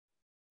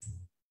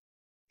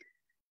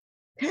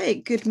Okay,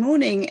 good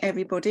morning,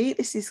 everybody.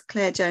 This is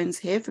Claire Jones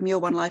here from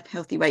YourOneLife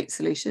Healthy Weight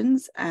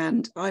Solutions,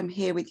 and I'm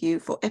here with you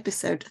for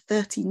episode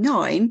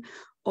 39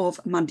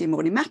 of Monday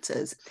Morning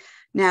Matters.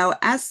 Now,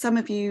 as some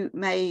of you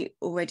may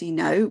already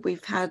know,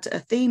 we've had a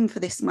theme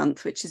for this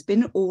month, which has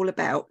been all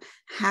about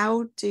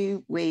how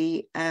do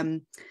we,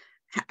 how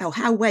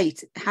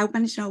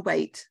managing our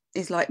weight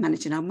is like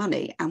managing our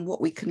money, and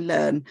what we can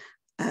learn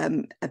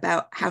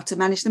about how to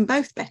manage them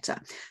both better.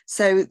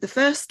 So the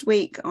first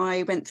week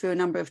I went through a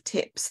number of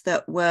tips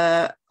that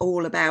were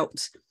all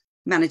about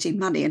managing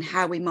money and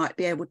how we might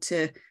be able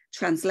to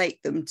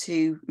translate them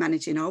to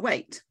managing our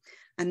weight.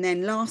 And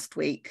then last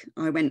week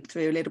I went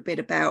through a little bit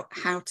about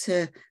how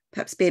to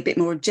perhaps be a bit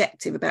more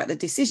objective about the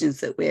decisions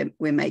that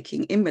we're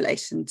making in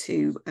relation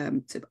to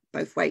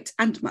both weight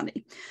and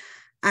money.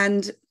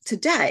 And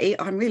today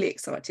I'm really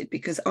excited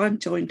because I'm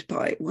joined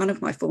by one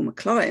of my former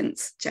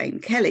clients, Jane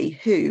Kelly,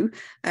 who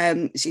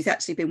she's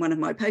actually been one of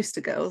my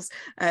poster girls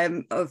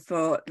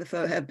for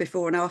her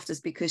before and afters,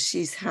 because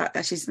she's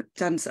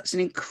done such an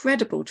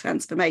incredible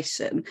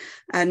transformation.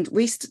 And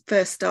we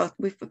first sort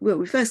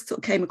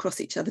of came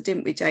across each other,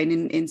 didn't we, Jane,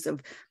 in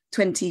sort of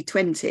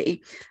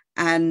 2020.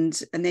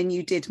 And then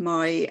you did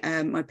my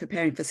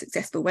Preparing for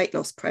Successful Weight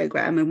Loss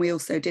program, and we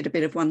also did a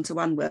bit of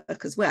one-to-one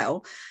work as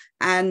well.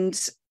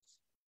 And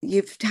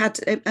you've had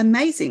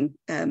amazing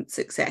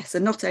success,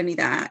 and not only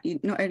that,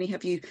 not only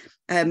have you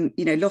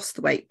lost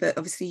the weight, but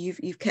obviously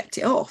you've kept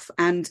it off.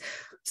 And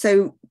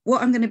so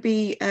what I'm going to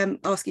be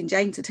asking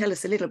Jane to tell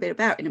us a little bit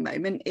about in a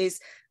moment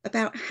is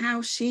about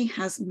how she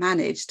has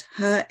managed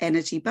her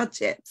energy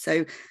budget.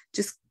 So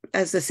just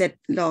as I said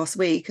last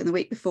week and the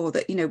week before,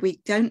 that we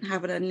don't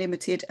have an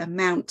unlimited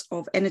amount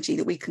of energy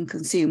that we can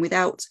consume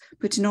without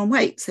putting on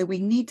weight. So we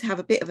need to have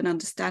a bit of an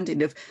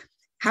understanding of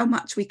how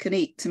much we can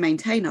eat to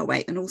maintain our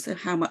weight, and also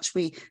how much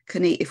we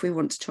can eat if we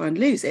want to try and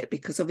lose it,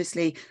 because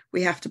obviously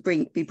we have to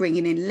be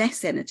bringing in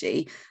less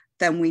energy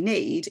than we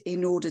need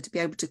in order to be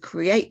able to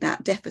create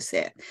that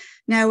deficit.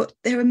 Now,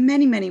 there are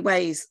many, many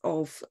ways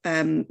of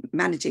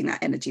managing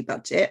that energy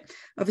budget.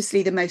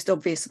 Obviously, the most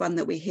obvious one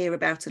that we hear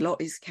about a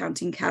lot is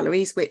counting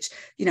calories, which,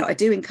 I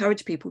do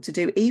encourage people to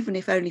do, even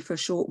if only for a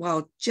short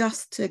while,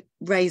 just to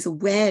raise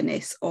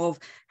awareness of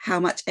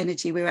how much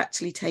energy we're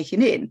actually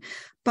taking in.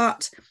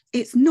 But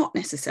it's not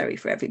necessary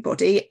for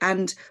everybody.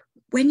 And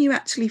when you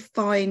actually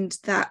find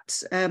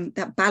that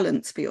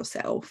balance for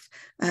yourself,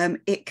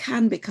 it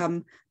can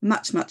become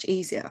much, much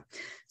easier.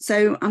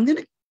 So I'm going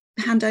to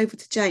hand over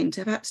to Jane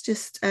to perhaps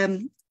just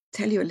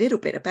tell you a little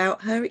bit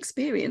about her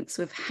experience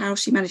of how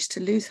she managed to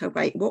lose her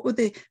weight. What were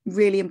the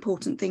really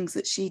important things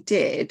that she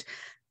did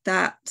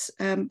that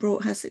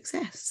brought her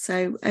success?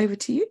 So over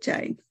to you,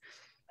 Jane.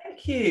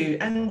 Thank you,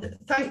 and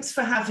thanks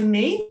for having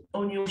me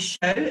on your show,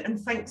 and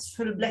thanks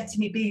for letting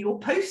me be your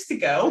poster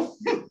girl.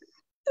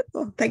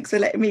 Well, thanks for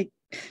letting me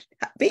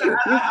be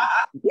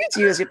use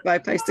you as my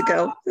poster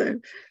girl. So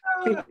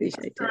I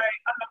appreciate it. Great.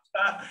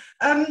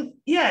 I love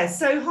that.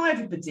 So hi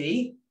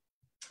everybody.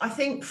 I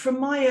think from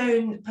my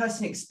own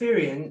personal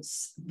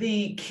experience,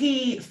 the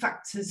key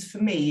factors for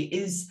me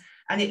is,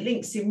 and it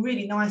links in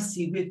really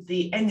nicely with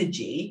the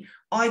energy,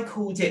 I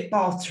called it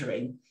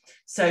bartering.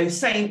 So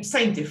same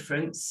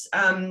difference.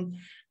 And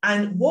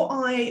what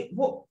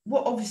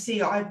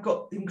obviously I've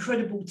got the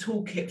incredible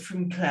toolkit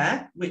from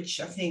Claire,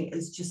 which I think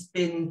has just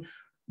been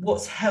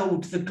what's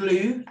held the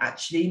glue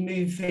actually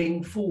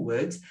moving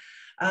forward.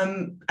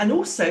 And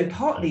also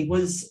partly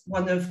was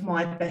one of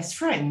my best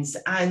friends.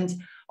 And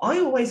I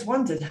always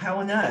wondered how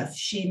on earth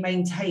she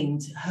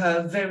maintained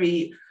her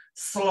very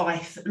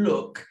slight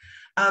look.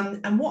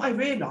 And what I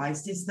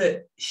realized is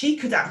that she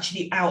could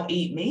actually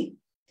out-eat me.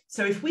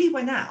 So if we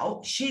went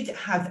out, she'd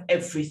have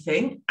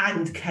everything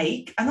and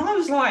cake. And I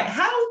was like,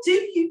 how do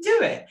you do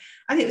it?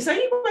 And it was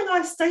only when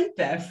I stayed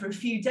there for a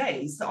few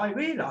days that I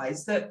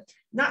realized that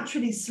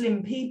naturally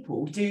slim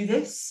people do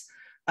this,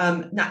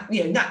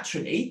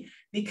 naturally,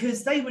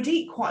 because they would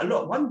eat quite a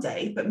lot one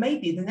day, but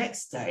maybe the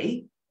next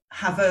day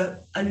have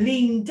a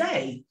lean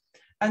day.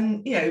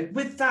 And,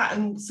 with that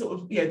and sort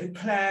of, the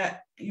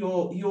Claire,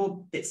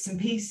 your bits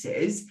and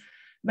pieces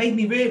made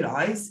me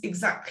realize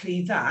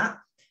exactly that.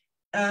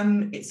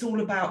 It's all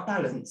about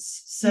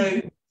balance.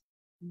 So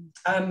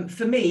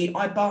for me,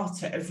 I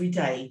barter every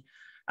day.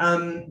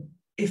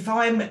 If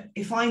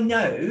I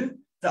know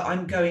that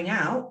I'm going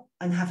out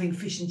and having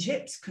fish and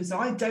chips, because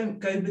I don't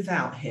go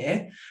without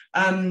here.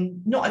 I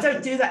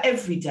don't do that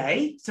every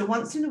day. So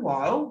once in a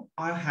while,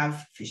 I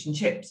have fish and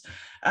chips.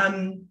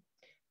 And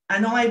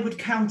I would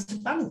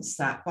counterbalance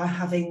that by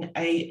having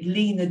a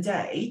leaner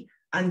day,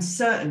 and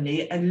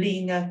certainly a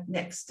leaner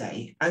next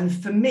day. And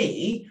for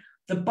me,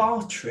 the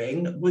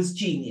bartering was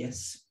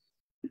genius.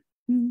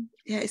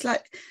 Yeah, it's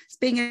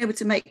being able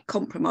to make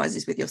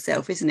compromises with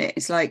yourself, isn't it?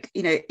 It's like,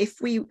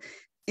 if we,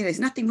 there's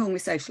nothing wrong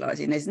with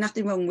socializing, there's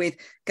nothing wrong with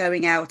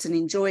going out and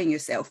enjoying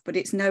yourself, but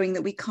it's knowing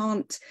that we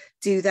can't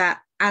do that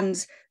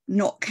and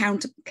not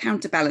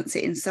counterbalance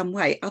it in some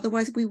way.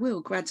 Otherwise, we will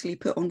gradually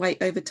put on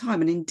weight over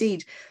time. And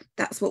indeed,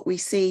 that's what we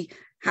see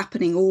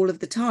happening all of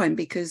the time,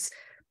 because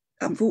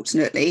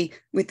unfortunately,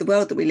 with the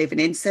world that we're living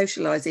in,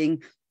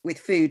 socializing with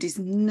food is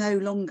no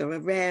longer a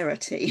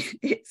rarity.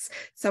 It's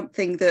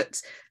something that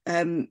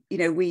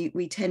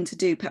we tend to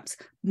do perhaps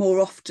more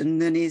often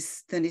than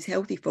is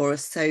healthy for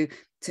us. So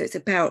it's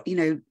about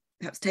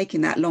perhaps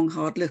taking that long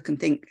hard look and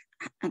think,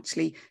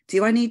 actually,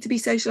 do I need to be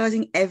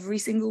socializing every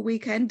single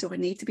weekend? Do I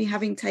need to be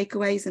having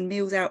takeaways and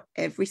meals out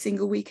every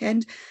single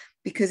weekend?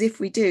 Because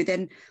if we do,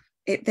 then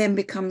it then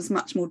becomes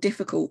much more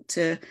difficult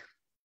to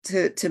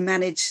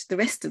manage the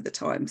rest of the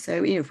time.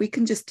 So if we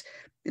can just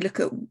look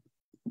at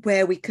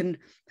where we can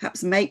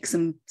perhaps make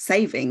some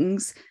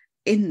savings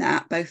in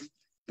that, both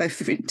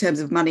in terms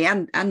of money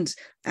and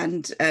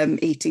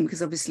eating,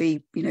 because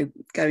obviously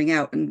going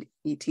out and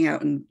eating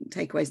out and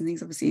takeaways and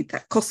things, obviously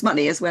that costs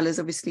money, as well as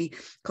obviously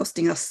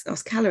costing us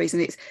calories.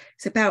 And it's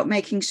about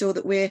making sure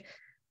that we're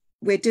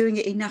doing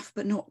it enough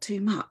but not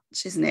too much,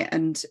 isn't it?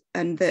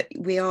 And that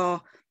we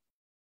are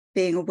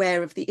being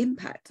aware of the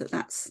impact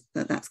that's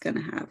going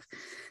to have.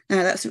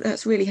 Now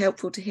that's really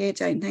helpful to hear,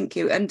 Jane. Thank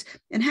you. And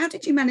how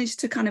did you manage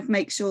to kind of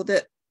make sure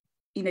that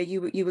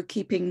you were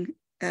keeping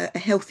a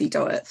healthy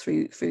diet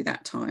through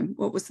that time?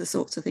 What was the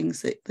sorts of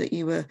things that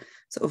you were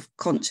sort of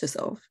conscious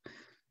of?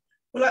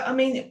 Well, I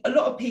mean, a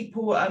lot of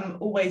people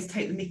always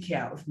take the mickey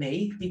out of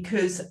me,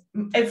 because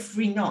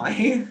every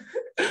night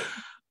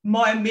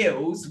my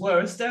meals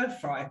were a stir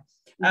fry.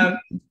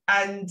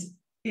 And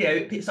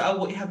it's like, oh,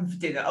 what are you having for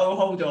dinner? Oh,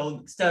 hold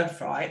on, stir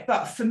fry.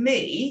 But for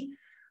me,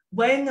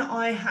 when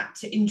I had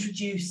to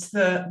introduce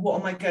what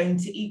am I going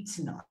to eat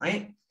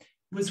tonight,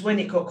 was when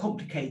it got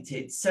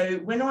complicated. So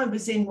when I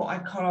was in what I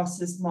class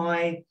as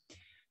my,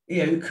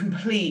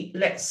 complete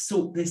let's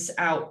sort this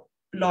out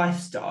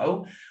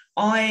lifestyle,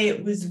 I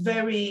was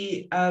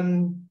very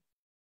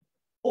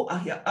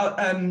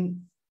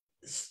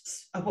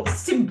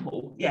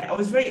simple. Yeah,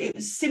 it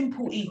was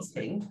simple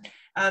eating.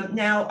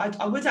 Now,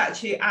 I would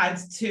actually add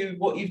to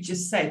what you've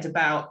just said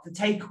about the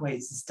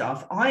takeaways and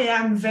stuff. I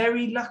am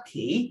very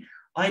lucky.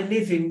 I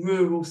live in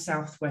rural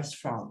southwest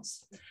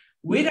France.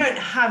 We don't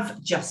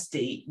have Just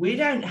Eat. We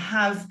don't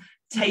have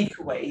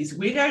takeaways.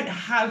 We don't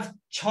have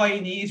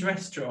Chinese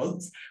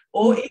restaurants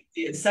or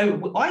Indian.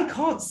 So I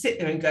can't sit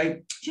there and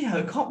go,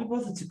 I can't be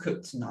bothered to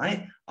cook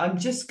tonight. I'm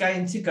just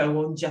going to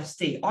go on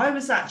Just Eat. I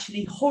was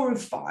actually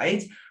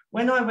horrified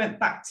when I went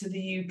back to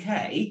the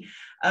UK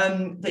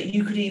that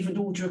you could even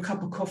order a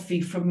cup of coffee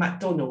from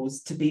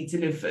McDonald's to be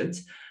delivered,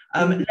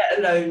 let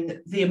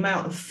alone the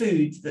amount of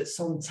food that's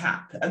on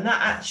tap. And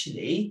that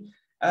actually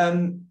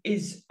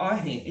I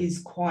think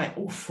is quite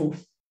awful.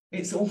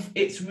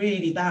 It's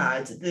really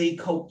bad, the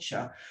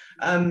culture.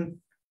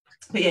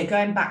 But yeah,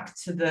 going back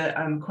to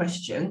the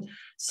question,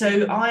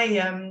 so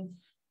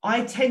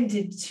I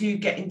tended to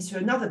get into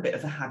another bit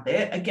of a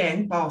habit,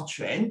 again,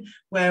 bartering,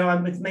 where I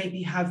would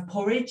maybe have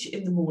porridge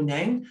in the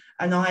morning,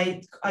 and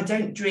I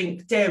don't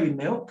drink dairy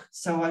milk,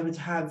 so I would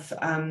have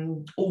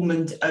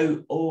almond,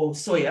 oat or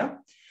soya,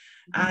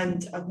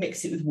 and I'd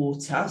mix it with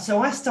water.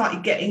 So I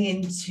started getting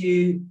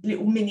into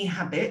little mini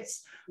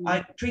habits.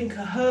 I drink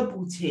a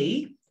herbal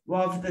tea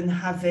rather than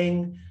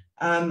having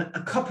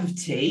a cup of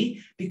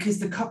tea, because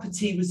the cup of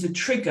tea was a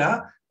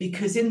trigger,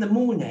 because in the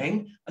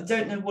morning, I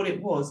don't know what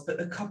it was, but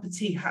the cup of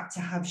tea had to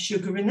have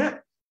sugar in it.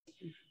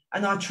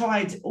 And I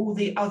tried all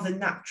the other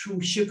natural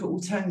sugar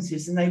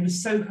alternatives and they were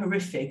so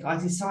horrific. I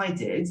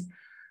decided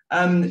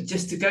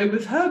just to go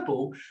with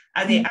herbal,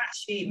 and it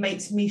actually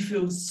makes me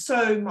feel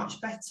so much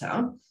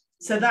better.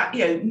 So that,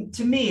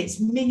 to me,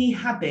 it's mini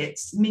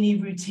habits, mini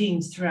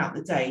routines throughout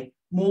the day.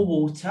 More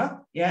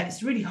water. Yeah,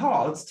 it's really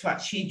hard to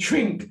actually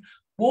drink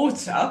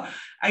water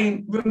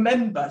and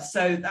remember.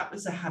 So that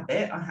was a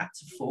habit I had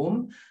to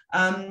form.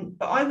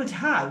 But I would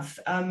have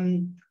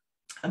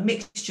a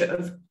mixture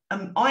of,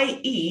 I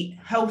eat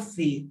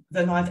healthy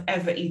than I've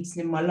ever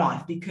eaten in my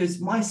life, because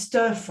my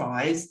stir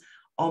fries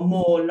are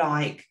more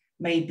like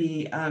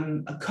maybe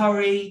a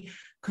curry,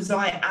 because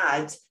I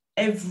add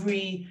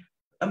every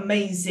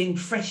amazing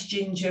fresh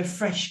ginger,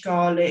 fresh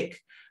garlic.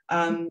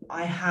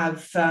 I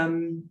have,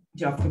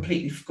 I've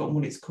completely forgotten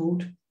what it's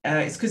called.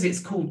 It's because it's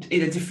called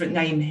in a different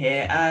name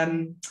here.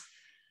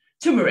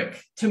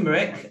 Turmeric.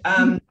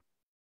 And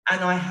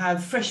I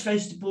have fresh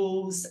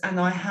vegetables, and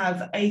I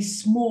have a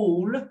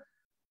small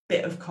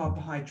bit of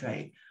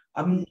carbohydrate.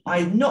 I'm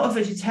not a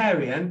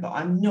vegetarian, but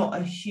I'm not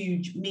a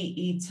huge meat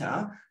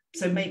eater.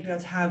 So maybe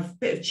I'd have a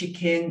bit of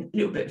chicken, a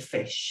little bit of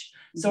fish.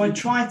 So I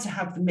try to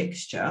have the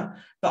mixture,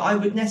 but I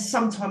would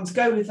sometimes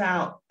go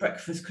without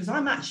breakfast because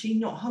I'm actually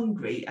not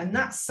hungry. And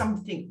that's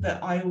something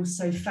that I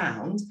also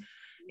found,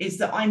 is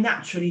that I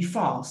naturally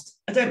fast.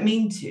 I don't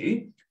mean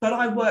to, but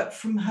I work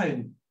from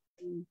home.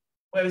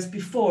 Whereas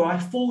before I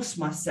forced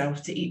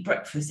myself to eat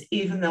breakfast,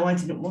 even though I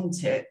didn't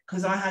want it,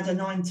 because I had a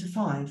 9 to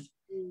 5.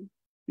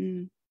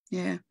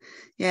 Yeah,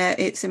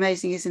 it's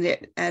amazing, isn't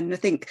it? And I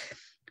think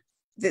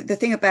the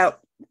thing about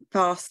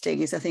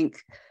fasting is, I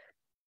think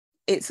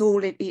it's all,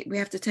 we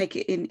have to take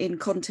it in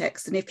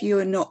context. And if you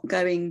are not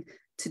going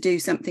to do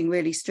something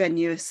really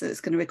strenuous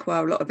that's going to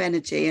require a lot of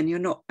energy, and you're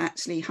not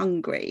actually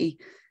hungry,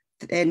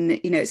 then,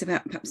 you know, it's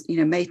about perhaps,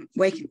 you know,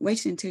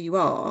 waiting until you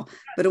are,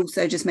 but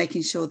also just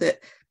making sure that,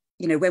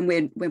 you know, when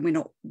we're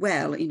not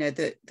well, you know,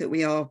 that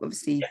we are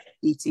obviously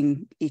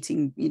eating,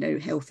 you know,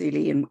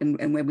 healthily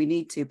and when we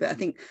need to. But I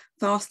think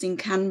fasting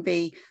can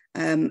be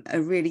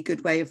a really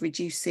good way of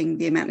reducing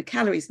the amount of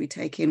calories we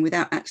take in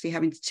without actually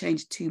having to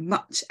change too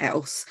much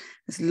else,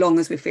 as long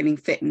as we're feeling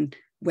fit and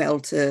well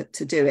to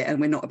do it,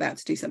 and we're not about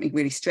to do something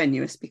really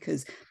strenuous,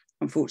 because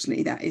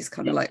unfortunately that is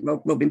kind of like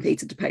robbing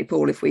Peter to pay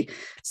Paul if we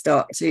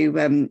start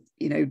to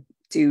you know,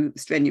 do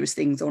strenuous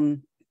things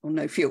on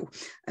no fuel.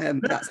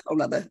 But that's a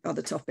whole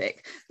other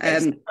topic.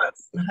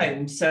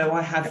 Home, so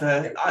I have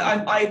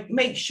I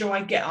make sure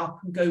I get up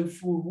and go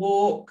for a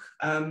walk.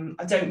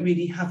 I don't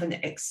really have an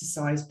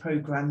exercise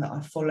program that I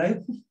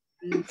follow.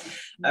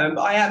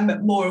 I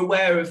am more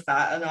aware of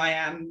that, and I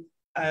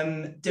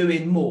am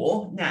doing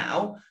more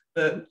now.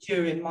 But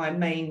during my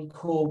main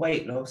core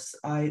weight loss,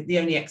 the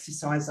only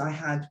exercise I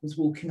had was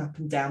walking up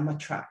and down my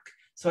track.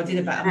 So I did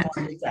about a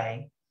mile a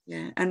day.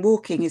 Yeah, and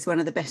walking is one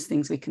of the best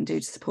things we can do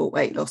to support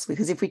weight loss,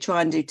 because if we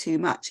try and do too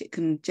much, it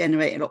can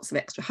generate lots of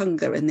extra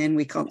hunger, and then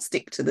we can't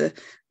stick to the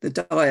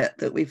diet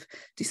that we've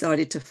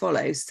decided to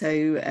follow. So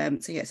yeah,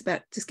 it's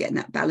about just getting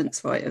that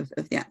balance right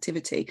of the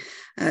activity.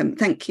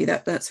 Thank you.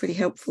 That's really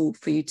helpful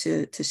for you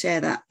to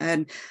share that.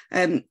 And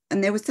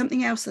there was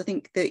something else I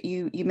think that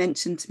you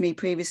mentioned to me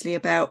previously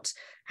about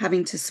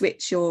having to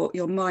switch your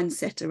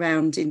mindset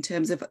around in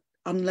terms of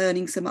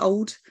unlearning some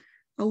old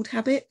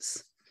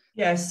habits.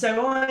 Yeah,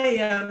 so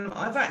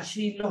I've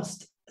actually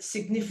lost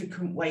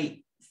significant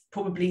weight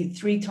probably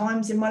 3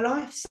 times in my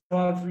life. So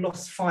I've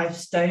lost 5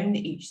 stone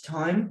each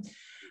time.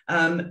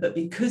 But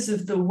because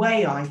of the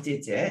way I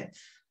did it,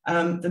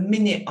 the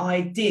minute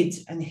I did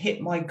and hit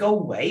my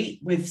goal weight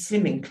with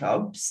slimming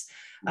clubs,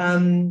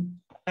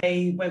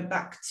 I went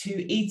back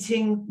to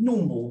eating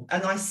normal.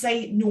 And I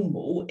say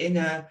normal in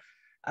a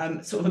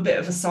sort of a bit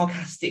of a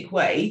sarcastic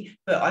way,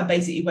 but I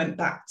basically went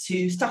back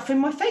to stuff in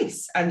my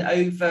face, and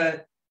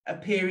over a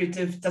period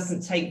of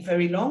doesn't take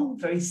very long,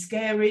 very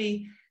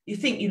scary. You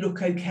think you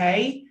look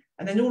okay,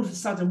 and then all of a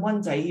sudden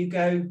one day you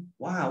go,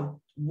 wow,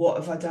 what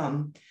have I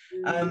done?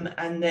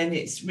 And then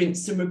it's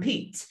rinse and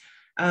repeat.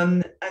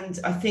 And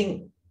I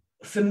think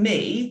for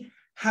me,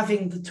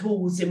 having the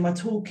tools in my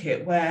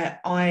toolkit where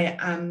I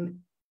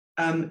am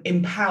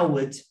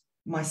empowered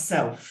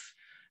myself,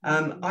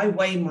 I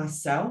weigh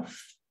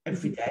myself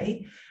every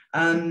day,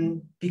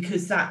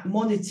 because that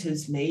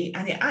monitors me,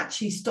 and it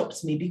actually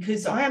stops me,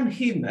 because I am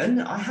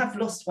human. I have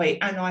lost weight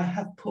and I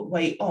have put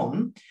weight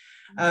on,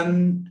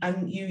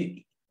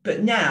 but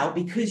now,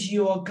 because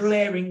you are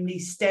glaringly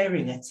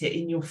staring at it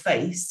in your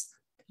face,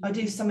 I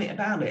do something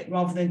about it,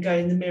 rather than go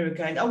in the mirror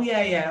going, oh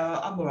yeah,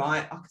 I'm all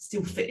right, I can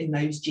still fit in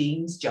those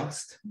jeans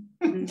just.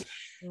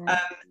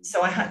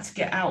 So I had to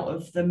get out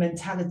of the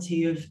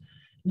mentality of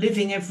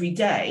living every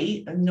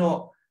day and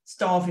not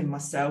starving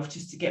myself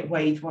just to get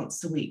weighed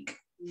once a week.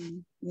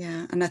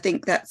 Yeah, and I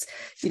think that's,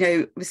 you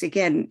know, obviously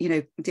again, you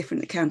know,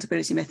 different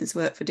accountability methods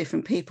work for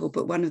different people,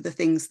 but one of the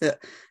things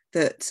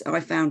that I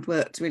found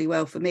worked really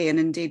well for me, and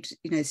indeed,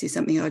 you know, this is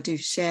something I do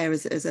share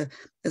as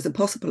a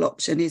possible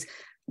option, is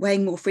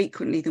weighing more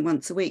frequently than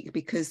once a week,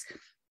 because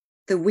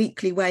the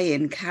weekly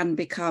weigh-in can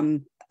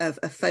become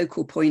a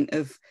focal point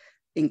of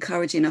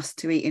encouraging us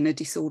to eat in a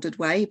disordered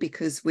way,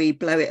 because we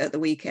blow it at the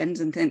weekend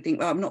and then think,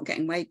 well, I'm not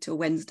getting weighed till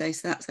Wednesday,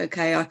 so that's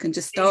okay, I can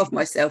just starve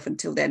myself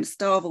until then,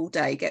 starve all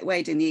day, get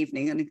weighed in the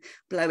evening, and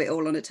blow it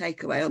all on a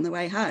takeaway on the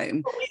way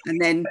home. And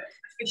then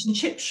fish and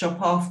chip shop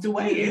after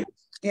weigh-in.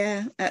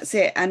 Yeah, that's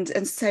it.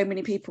 And so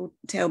many people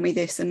tell me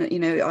this, and you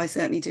know, I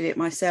certainly did it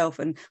myself,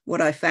 and what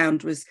I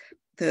found was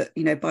that,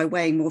 you know, by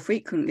weighing more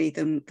frequently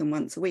than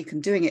once a week,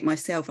 and doing it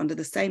myself under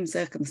the same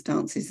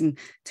circumstances and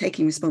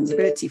taking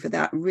responsibility for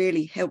that,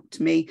 really helped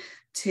me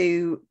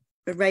to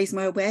raise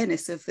my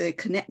awareness of the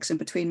connection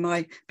between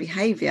my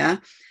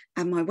behaviour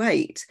and my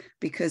weight,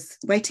 because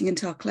waiting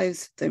until our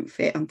clothes don't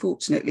fit,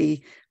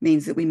 unfortunately,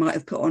 means that we might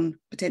have put on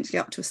potentially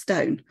up to a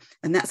stone,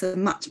 and that's a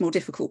much more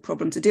difficult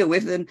problem to deal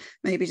with than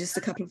maybe just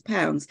a couple of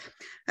pounds.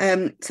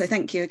 So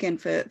thank you again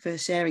for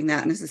sharing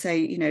that. And as I say,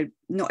 you know,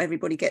 not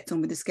everybody gets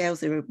on with the scales.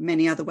 There are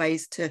many other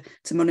ways to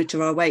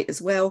monitor our weight as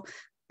well,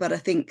 but I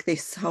think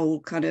this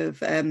whole kind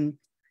of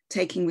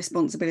taking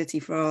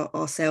responsibility for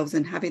ourselves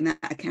and having that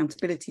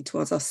accountability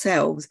towards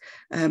ourselves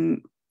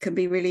can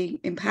be really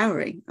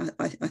empowering,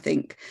 I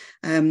think.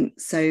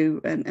 So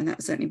that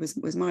certainly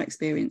was my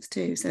experience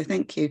too. So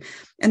thank you.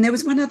 And there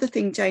was one other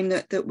thing, Jane,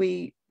 that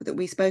we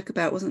spoke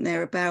about, wasn't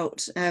there,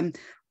 about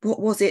what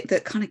was it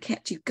that kind of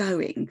kept you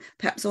going,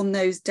 perhaps on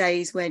those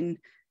days when,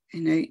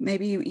 you know,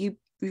 maybe you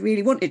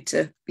really wanted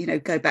to, you know,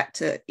 go back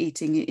to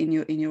eating in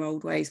your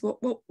old ways.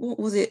 What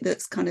was it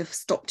that's kind of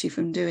stopped you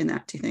from doing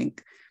that, do you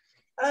think?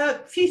 A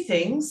few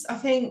things. I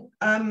think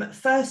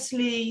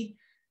firstly,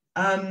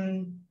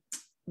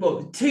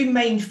 well, 2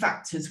 main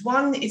factors.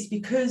 One is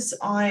because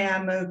I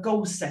am a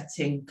goal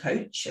setting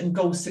coach and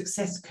goal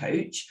success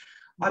coach,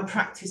 I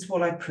practice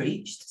what I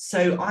preached.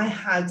 So I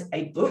had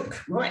a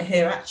book right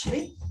here,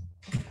 actually.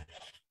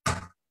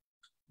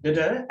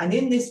 And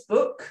in this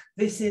book,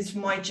 this is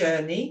my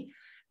journey.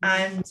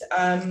 And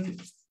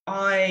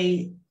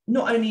I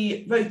not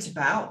only wrote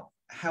about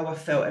how I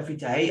felt every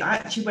day, I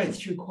actually went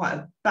through quite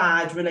a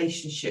bad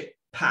relationship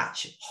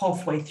patch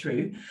halfway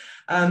through.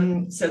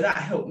 So that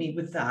helped me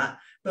with that.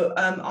 But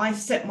I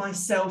set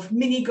myself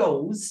mini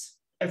goals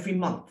every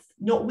month,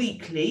 not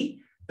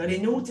weekly, but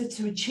in order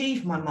to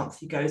achieve my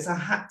monthly goals, I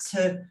had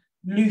to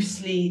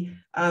loosely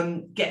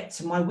get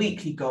to my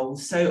weekly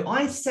goals. So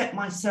I set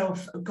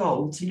myself a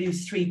goal to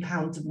lose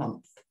 £3 a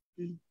month.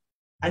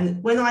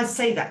 And when I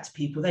say that to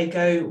people, they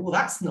go, well,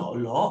 that's not a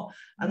lot.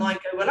 And I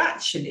go, well,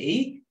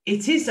 actually,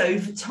 it is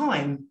over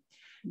time.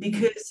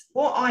 Because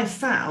what I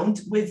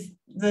found with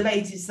the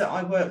ladies that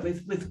I work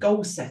with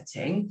goal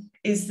setting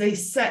is they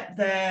set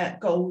their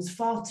goals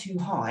far too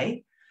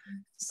high.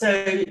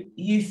 So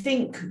you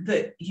think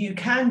that you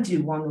can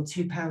do £1 or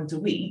 £2 a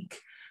week,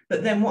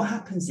 but then what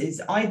happens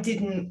is I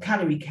didn't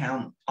calorie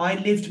count. I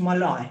lived my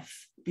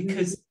life,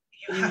 because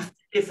you have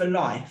to live a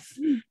life.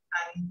 And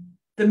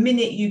the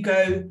minute you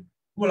go,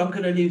 well, I'm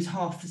going to lose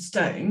half a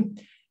stone,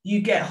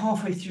 you get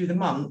halfway through the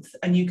month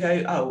and you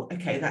go, oh,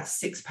 okay,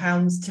 that's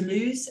 £6 to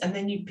lose. And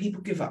then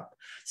people give up.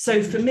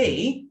 So for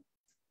me,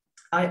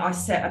 I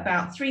set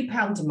about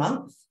 £3 a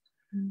month.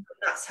 And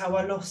that's how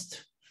I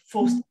lost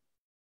 4 stone.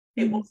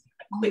 It wasn't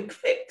a quick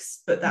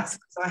fix, but that's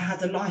because I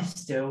had a life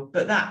still.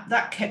 But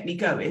that kept me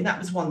going. That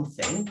was one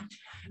thing.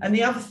 And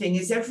the other thing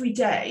is every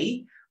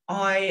day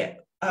I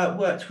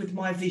worked with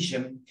my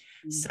vision.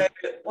 So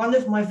one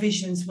of my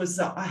visions was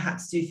that I had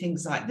to do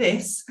things like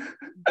this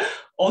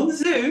on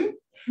Zoom.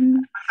 I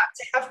had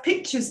to have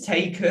pictures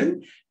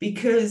taken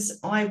because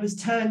I was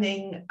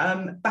turning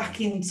back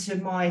into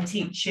my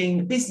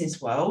teaching business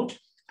world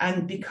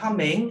and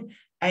becoming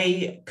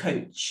a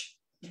coach.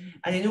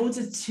 And in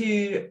order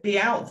to be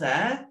out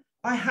there,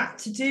 I had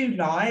to do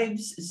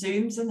lives,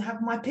 Zooms, and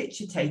have my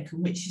picture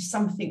taken, which is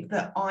something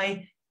that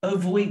I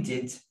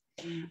avoided.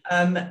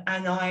 And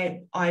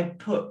I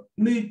put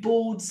mood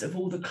boards of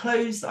all the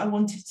clothes that I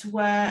wanted to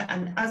wear.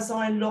 And as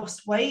I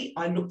lost weight,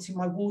 I looked in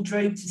my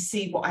wardrobe to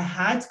see what I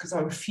had, because I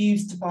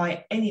refused to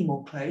buy any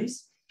more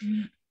clothes.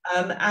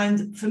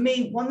 And for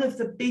me, one of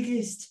the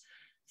biggest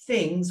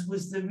things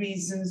was the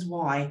reasons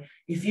why.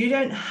 If you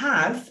don't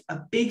have a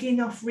big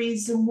enough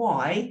reason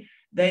why,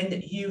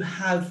 then you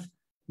have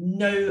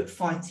no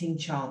fighting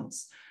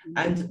chance.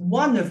 And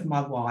one of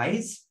my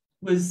whys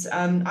was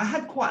I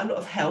had quite a lot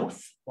of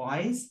health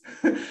whys,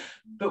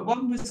 but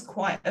one was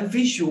quite a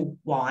visual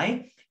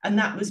why, and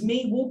that was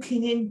me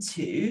walking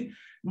into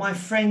my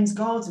friend's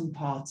garden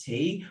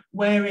party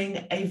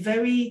wearing a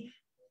very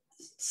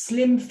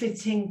slim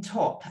fitting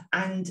top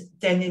and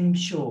denim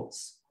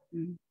shorts.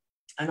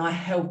 And I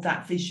held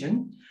that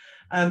vision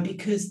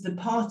because the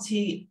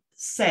party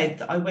said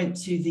that I went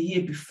to the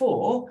year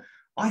before,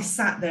 I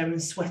sat there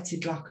and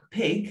sweated like a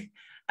pig.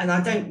 And I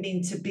don't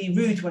mean to be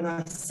rude when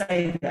I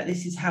say that.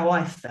 This is how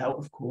I felt,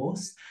 of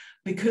course,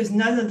 because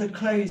none of the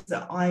clothes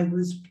that I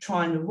was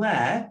trying to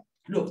wear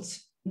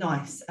looked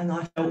nice and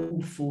I felt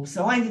awful.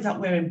 So I ended up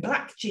wearing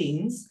black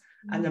jeans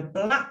and a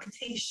black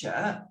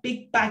t-shirt,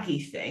 big baggy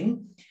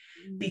thing,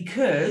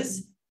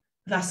 because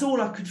that's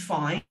all I could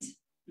find.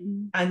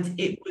 And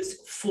it was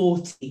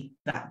 40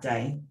 that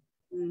day.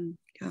 And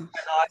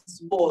I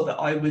swore that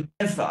I would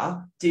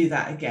never do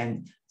that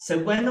again. So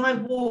when I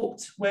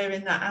walked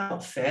wearing that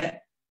outfit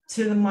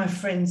to my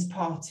friend's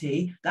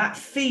party, that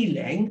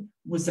feeling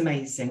was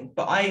amazing.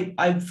 But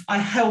I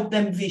held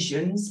them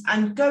visions,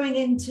 and going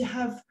into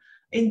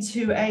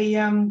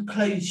a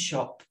clothes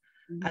shop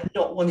and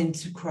not wanting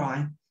to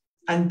cry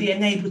and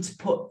being able to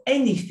put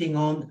anything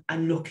on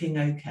and looking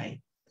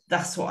okay.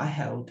 That's what I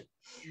held.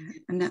 Yeah,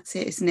 and that's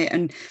it, isn't it?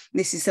 And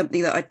this is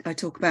something that I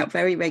talk about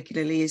very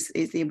regularly, is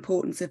the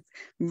importance of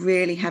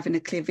really having a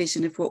clear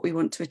vision of what we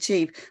want to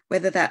achieve,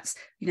 whether that's,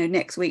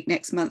 next week,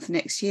 next month,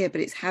 next year,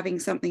 but it's having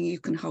something you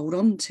can hold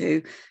on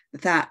to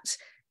that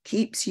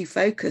keeps you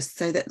focused,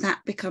 so that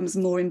becomes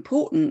more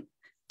important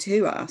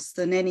to us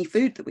than any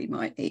food that we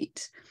might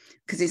eat.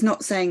 Because it's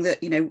not saying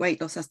that,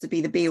 weight loss has to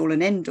be the be all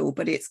and end all,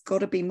 but it's got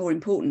to be more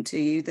important to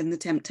you than the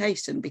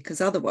temptation,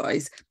 because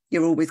otherwise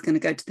you're always going to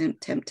go to the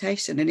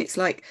temptation. And it's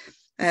like,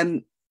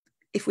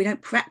 if we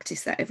don't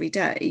practice that every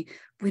day,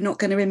 we're not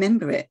going to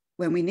remember it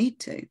when we need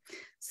to.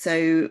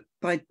 So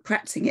by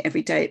practicing it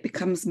every day, it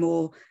becomes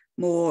more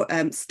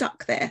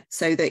stuck there,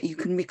 so that you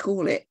can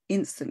recall it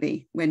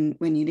instantly when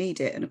you need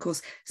it. And of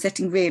course,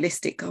 setting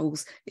realistic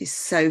goals is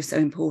so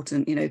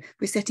important.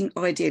 We're setting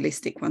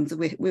idealistic ones,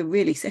 and we're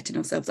really setting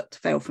ourselves up to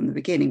fail from the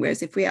beginning.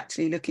 Whereas if we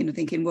actually look in and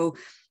thinking, well,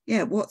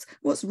 yeah,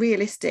 what's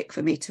realistic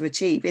for me to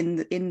achieve in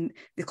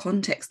the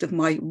context of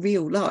my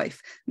real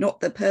life, not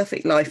the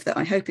perfect life that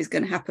I hope is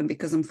going to happen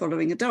because I'm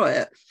following a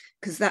diet,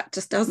 because that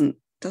just doesn't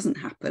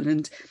happen.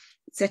 And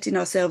setting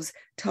ourselves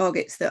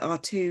targets that are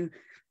too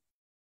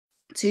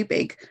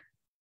big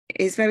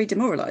is very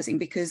demoralizing,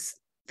 because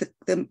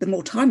the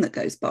more time that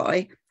goes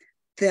by,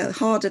 the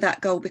harder that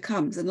goal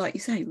becomes. And like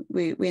you say,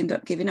 we end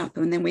up giving up,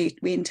 and then we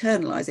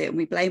internalize it and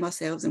we blame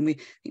ourselves and we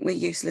think we're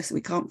useless and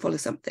we can't follow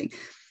something.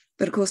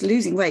 But of course,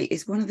 losing weight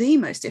is one of the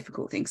most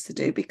difficult things to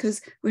do,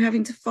 because we're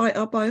having to fight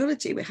our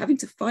biology. We're having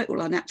to fight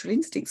all our natural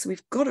instincts. So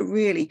we've got to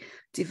really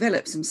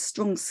develop some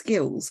strong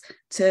skills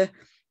to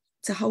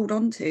hold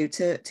on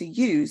to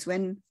use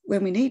when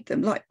we need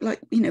them. Like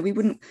we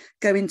wouldn't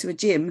go into a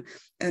gym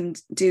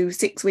and do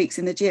 6 weeks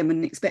in the gym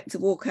and expect to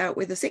walk out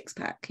with a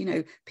six-pack.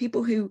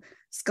 People who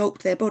sculpt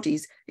their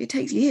bodies, it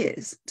takes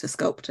years to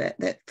sculpt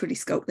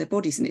their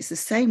bodies. And it's the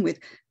same with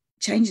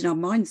changing our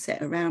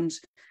mindset around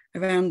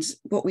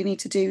what we need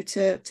to do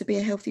to be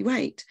a healthy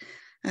weight.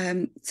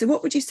 So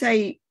what would you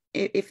say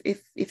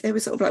if there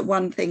was sort of like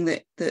one thing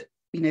that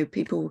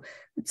people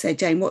would say,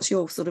 Jane, what's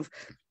your sort of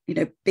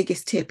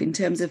biggest tip in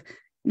terms of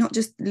not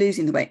just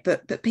losing the weight,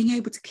 but being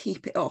able to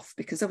keep it off?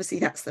 Because obviously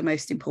that's the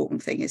most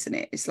important thing, isn't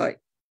it? It's like,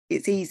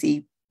 it's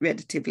easy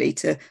relatively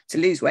to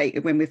lose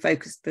weight when we're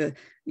focused for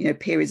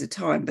periods of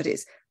time, but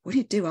it's what do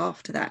you do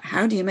after that?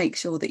 How do you make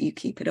sure that you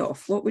keep it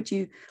off? What would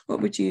you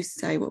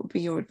say? What would be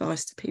your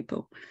advice to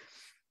people?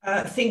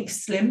 Think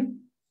slim.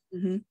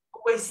 Mm-hmm.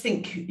 Always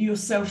think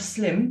yourself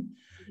slim,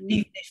 mm-hmm.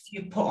 even if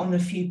you put on a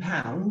few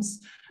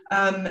pounds.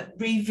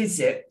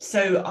 Revisit.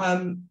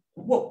 So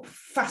what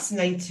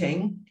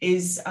fascinating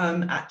is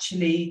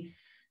actually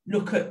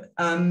look at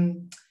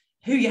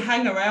who you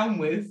hang around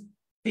with,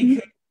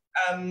 because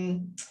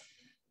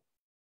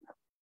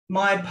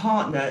my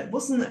partner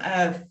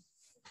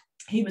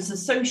he was a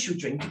social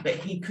drinker, but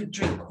he could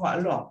drink quite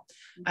a lot.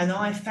 And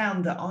I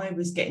found that I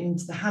was getting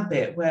into the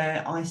habit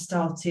where I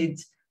started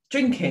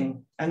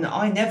drinking, and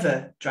I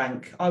never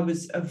drank. I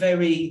was a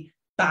very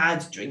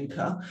bad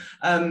drinker,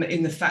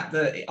 in the fact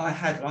that I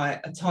had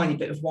like a tiny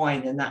bit of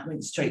wine and that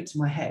went straight to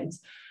my head.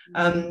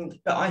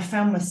 But I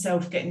found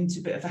myself getting into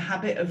a bit of a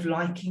habit of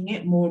liking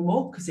it more and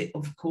more, because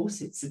of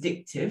course it's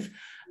addictive.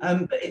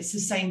 But it's the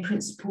same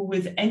principle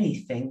with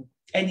anything.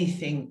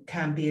 Anything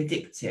can be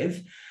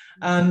addictive.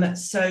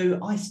 So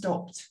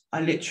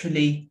I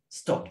literally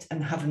stopped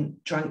and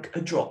haven't drank a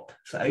drop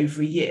for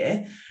over a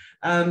year.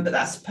 But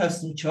that's a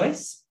personal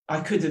choice. I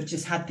could have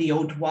just had the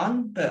odd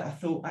one, but I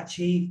thought,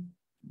 actually,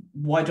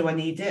 why do I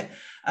need it?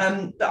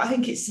 But I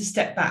think it's to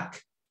step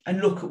back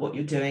and look at what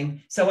you're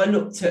doing. So I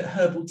looked at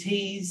herbal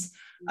teas.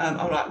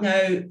 I'm like,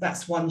 no,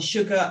 that's one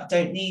sugar. I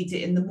don't need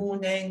it in the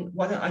morning.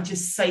 Why don't I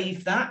just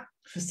save that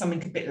for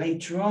something a bit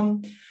later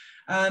on?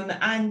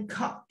 And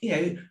cut,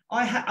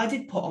 I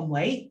did put on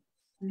weight.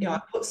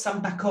 I put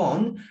some back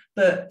on,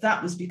 but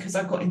that was because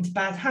I got into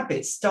bad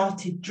habits,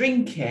 started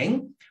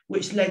drinking,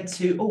 which led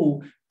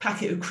to,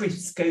 packet of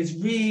crisps goes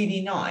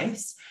really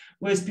nice.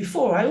 Whereas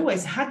before I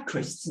always had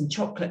crisps and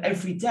chocolate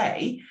every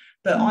day,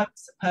 but I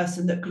was the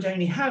person that could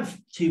only have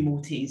 2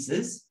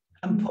 Maltesers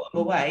and put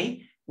them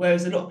away.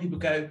 Whereas a lot of people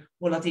go,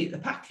 well, I'd eat the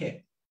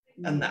packet.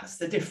 And that's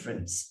the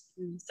difference.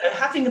 So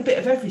having a bit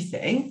of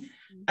everything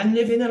and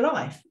living a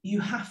life,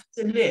 you have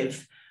to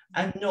live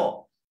and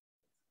not,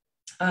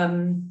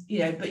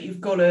 but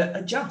you've got to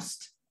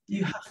adjust.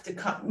 You have to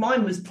cut.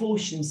 Mine was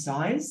portion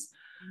size,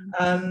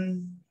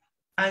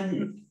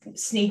 and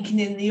sneaking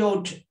in the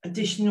odd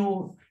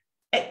additional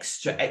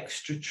extra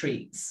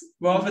treats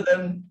rather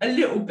than a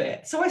little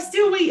bit. So I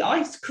still eat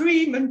ice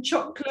cream and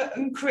chocolate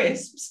and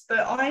crisps, but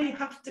I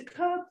have to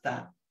curb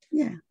that.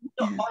 Not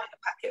buying a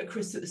packet of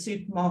crisps at the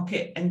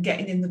supermarket and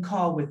getting in the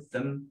car with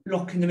them,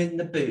 locking them in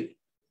the boot.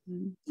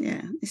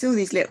 Yeah, it's all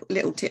these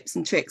little tips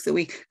and tricks that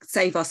we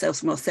save ourselves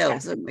from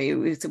ourselves, don't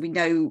we? So we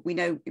know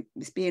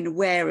it's being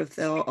aware of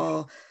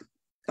our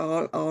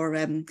I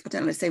don't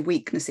know, let's say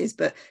weaknesses,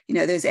 but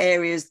those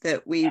areas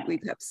that we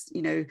perhaps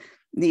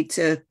need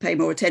to pay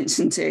more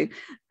attention to,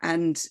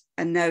 and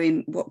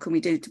knowing what can we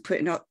do to put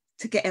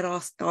to get in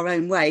our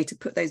own way, to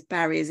put those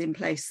barriers in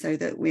place so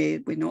that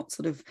we're not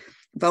sort of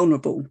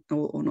vulnerable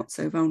or not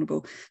so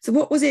vulnerable. So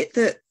what was it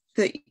that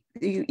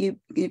you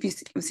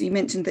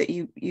mentioned that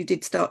you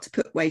did start to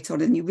put weight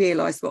on and you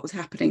realized what was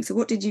happening? So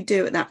what did you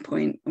do at that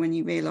point when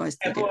you realized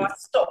that? I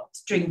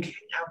stopped drinking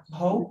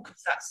alcohol,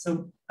 because that's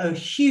a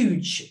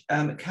huge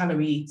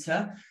calorie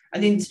eater,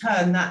 and in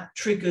turn that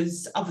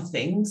triggers other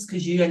things,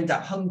 because you end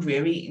up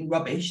hungrier eating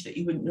rubbish that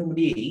you wouldn't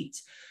normally eat.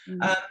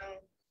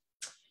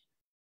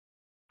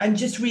 And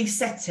just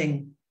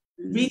resetting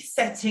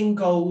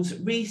goals,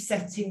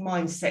 resetting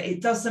mindset.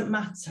 It doesn't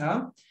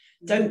matter.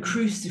 Don't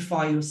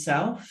crucify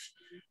yourself.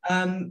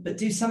 But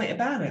do something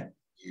about it.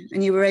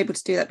 And you were able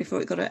to do that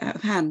before it got out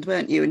of hand,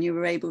 weren't you? And you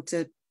were able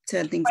to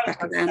turn things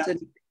back around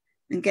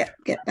and get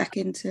back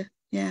into,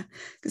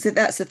 because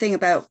that's the thing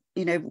about,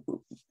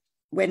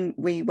 when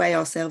we weigh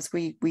ourselves,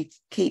 we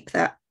keep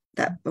that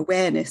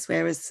awareness.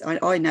 Whereas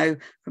I know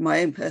from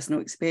my own personal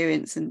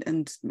experience,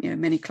 and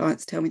many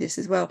clients tell me this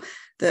as well,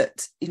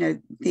 that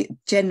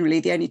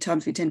generally the only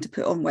times we tend to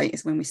put on weight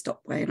is when we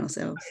stop weighing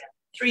ourselves.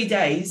 3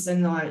 days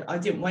and I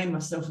didn't weigh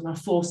myself, and I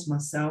forced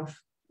myself.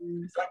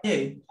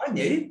 I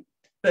knew,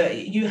 but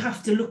you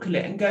have to look at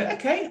it and go,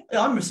 okay,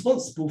 I'm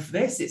responsible for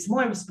this. It's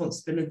my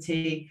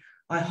responsibility.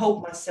 I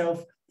hold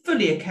myself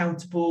fully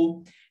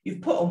accountable.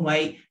 You've put on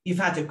weight. You've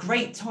had a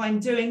great time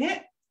doing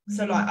it.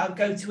 So like, I'll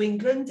go to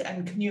England,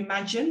 and can you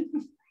imagine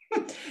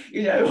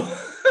you know.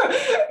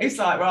 It's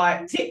like,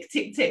 right, tick,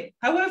 tick, tick.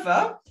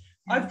 However,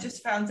 I've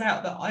just found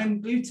out that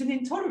I'm gluten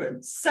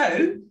intolerant.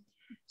 So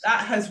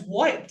that has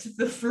wiped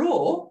the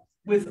floor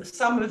with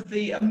some of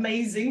the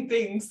amazing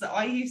things that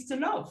I used to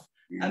love.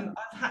 I've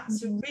had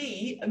to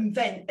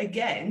reinvent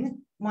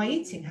again my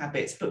eating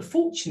habits, but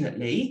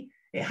fortunately,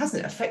 it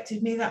hasn't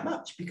affected me that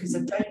much because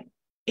I don't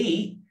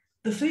eat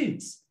the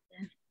foods.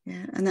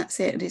 Yeah, and that's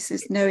it. It's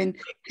just knowing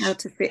how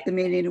to fit them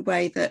in a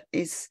way that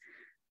is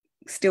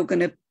still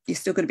going to, you're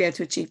still going to be able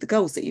to achieve the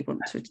goals that you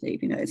want to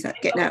achieve. You know, it's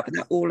that getting out of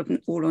that all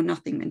or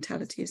nothing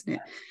mentality, isn't it?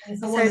 And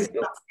if I want to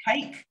have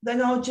cake,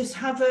 then I'll just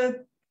have a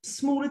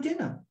smaller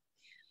dinner.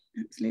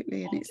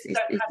 Absolutely, and it's dinner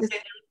and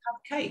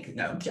have cake.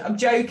 No, I'm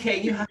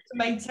joking. You have to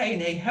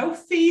maintain a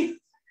healthy.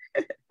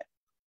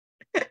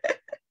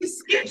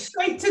 Skip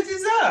straight to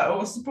dessert.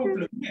 What's the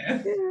problem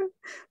here? Yeah.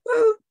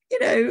 Well, you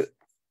know,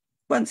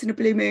 once in a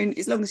blue moon,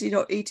 as long as you're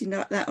not eating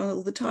like that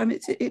all the time,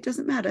 it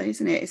doesn't matter,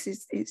 isn't it?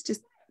 It's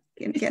just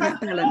getting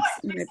that balance.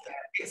 You know.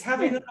 It's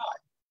having a life.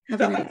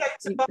 But I go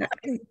to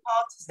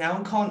parties now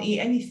and can't eat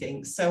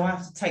anything, so I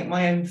have to take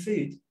my own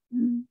food.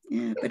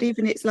 Yeah, but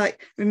even it's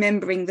like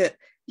remembering that,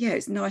 yeah,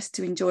 it's nice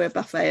to enjoy a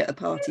buffet at a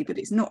party, but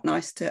it's not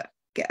nice to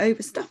get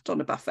overstuffed on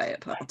a buffet at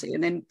a party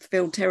and then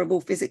feel terrible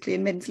physically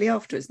and mentally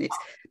afterwards. And it's,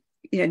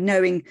 you know,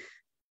 knowing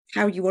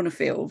how you want to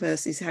feel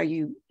versus how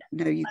you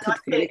know you could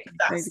feel if you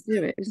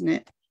overdo it, isn't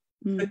it?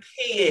 The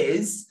key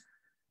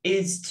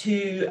is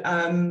to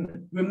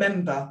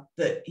remember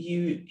that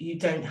you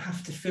don't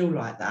have to feel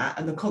like that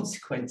and the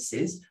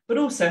consequences, but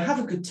also have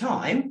a good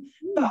time.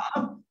 But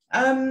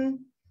I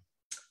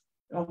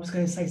was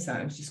going to say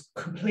something, it's just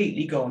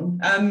completely gone.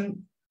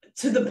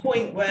 To the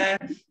point where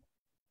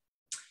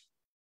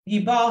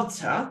you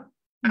barter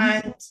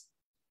and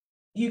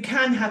you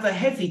can have a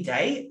heavy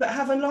day, but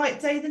have a light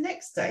day the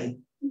next day.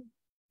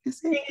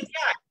 That's it.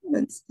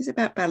 It's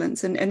about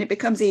balance, and it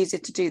becomes easier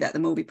to do that the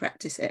more we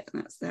practice it.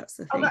 And that's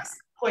the thing. Oh, that's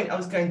the point I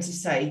was going to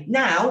say.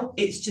 Now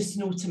it's just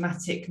an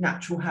automatic,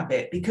 natural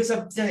habit because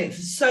I've done it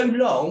for so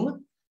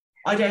long.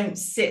 I don't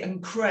sit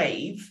and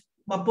crave.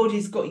 My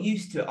body's got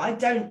used to it. I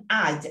don't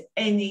add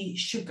any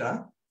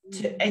sugar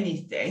to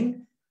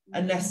anything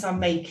unless I'm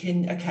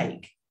making a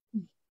cake.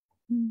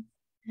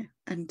 Yeah.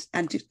 And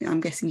I'm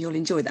guessing you'll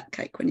enjoy that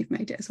cake when you've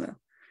made it as well.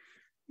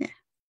 Yeah,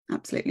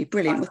 absolutely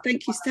brilliant. Well,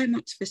 thank you so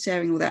much for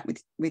sharing all that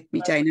with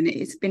me, Jane. And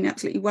it's been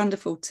absolutely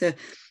wonderful to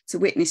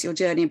witness your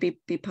journey and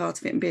be part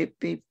of it, and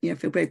be you know,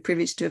 feel very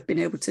privileged to have been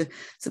able to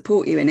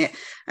support you in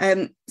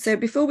it. So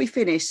before we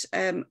finish,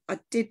 I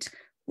did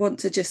want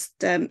to just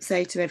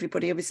say to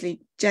everybody, obviously,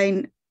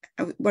 Jane,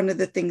 one of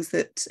the things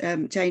that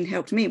Jane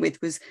helped me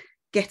with was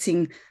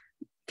getting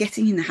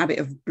in the habit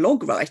of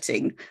blog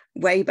writing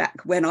way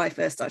back when I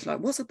first started. Like,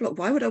 what's a blog?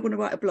 Why would I want to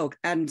write a blog?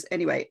 And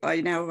anyway,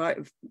 I now write,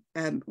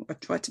 I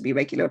try to be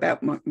regular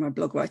about my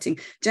blog writing.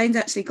 Jane's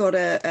actually got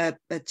a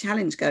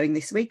challenge going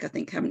this week, I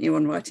think, haven't you,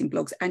 on writing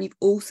blogs? And you've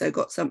also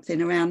got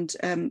something around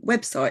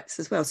websites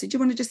as well. So do you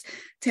want to just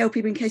tell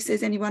people, in case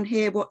there's anyone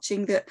here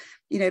watching that,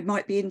 you know,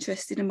 might be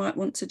interested and might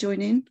want to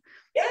join in?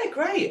 Yeah,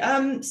 great.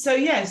 So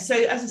as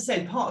I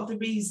said, part of the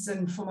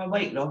reason for my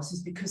weight loss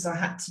is because I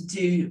had to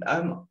do,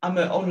 I'm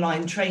an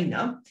online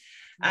trainer,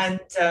 and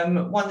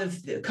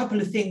a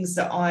couple of things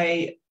that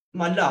my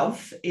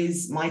love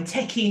is my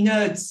techie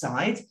nerd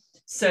side.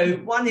 So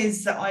one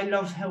is that I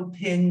love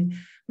helping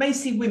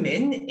mostly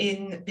women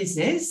in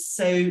business,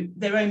 so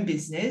their own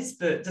business,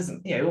 but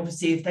doesn't, you know,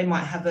 obviously if they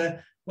might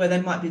have where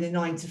they might be the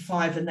 9 to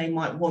 5 and they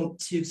might want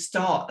to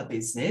start a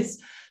business.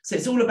 So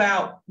it's all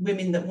about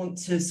women that want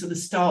to sort of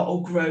start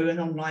or grow an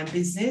online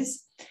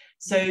business.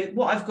 So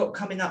what I've got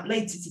coming up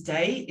later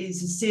today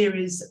is a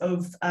series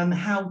of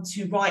how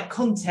to write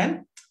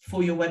content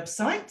for your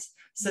website.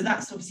 So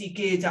that's obviously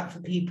geared up for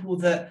people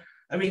that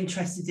are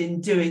interested in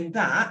doing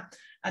that.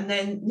 And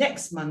then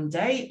next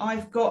Monday,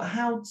 I've got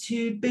how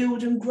to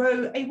build and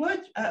grow a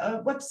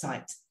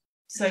website.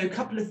 So a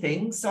couple of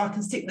things, so I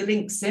can stick the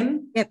links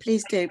in. Yeah,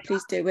 please do.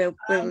 We'll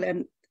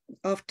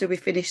after we're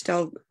finished,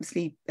 I'll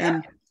obviously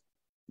the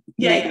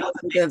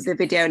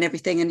video and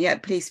everything,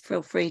 and please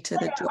feel free to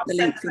drop the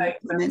links in the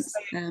comments.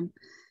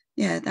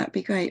 Yeah, that'd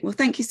be great. Well,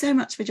 thank you so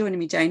much for joining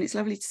me, Jane. It's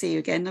lovely to see you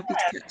again. Lovely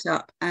to catch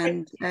up,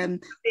 and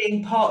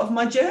being part of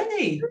my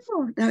journey.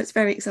 Oh, no, it's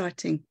very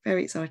exciting,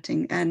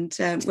 and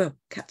we'll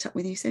catch up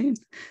with you soon.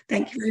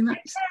 Thank you very much.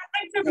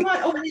 Thanks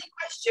everyone. All any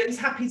questions,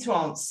 happy to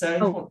answer.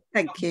 Oh,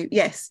 thank you.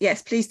 Yes,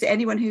 please do.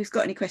 Anyone who's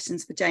got any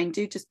questions for Jane,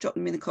 do just drop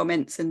them in the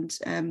comments, and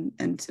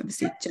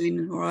obviously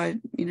Jane or I,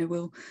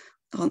 will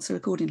answer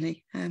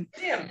accordingly.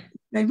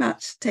 Very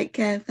much. Take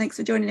care. Thanks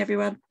for joining,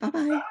 everyone.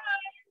 Bye-bye.